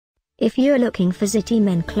If you're looking for Zity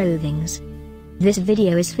men clothings, this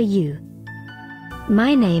video is for you.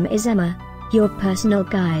 My name is Emma, your personal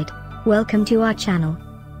guide. Welcome to our channel.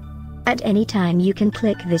 At any time you can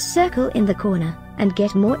click this circle in the corner, and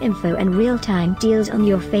get more info and real-time deals on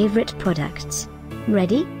your favorite products.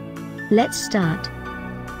 Ready? Let's start.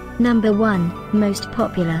 Number 1, Most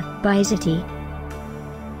Popular, by Zity.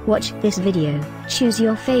 Watch this video, choose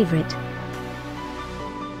your favorite.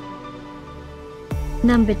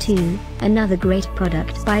 Number 2, another great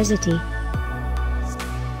product by Zity.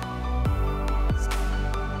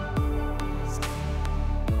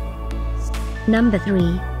 Number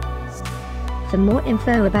 3. For more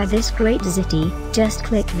info about this great Zity, just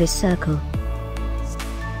click this circle.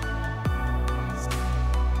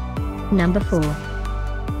 Number 4.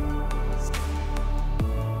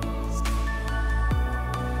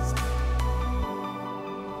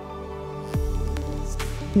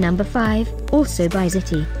 Number 5, also by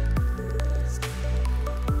Zity.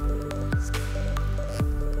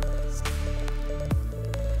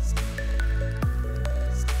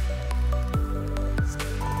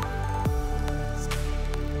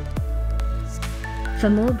 For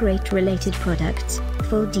more great related products,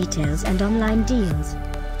 full details and online deals,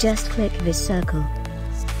 just click this circle.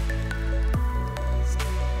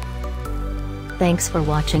 Thanks for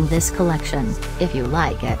watching this collection. If you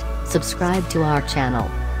like it, subscribe to our channel.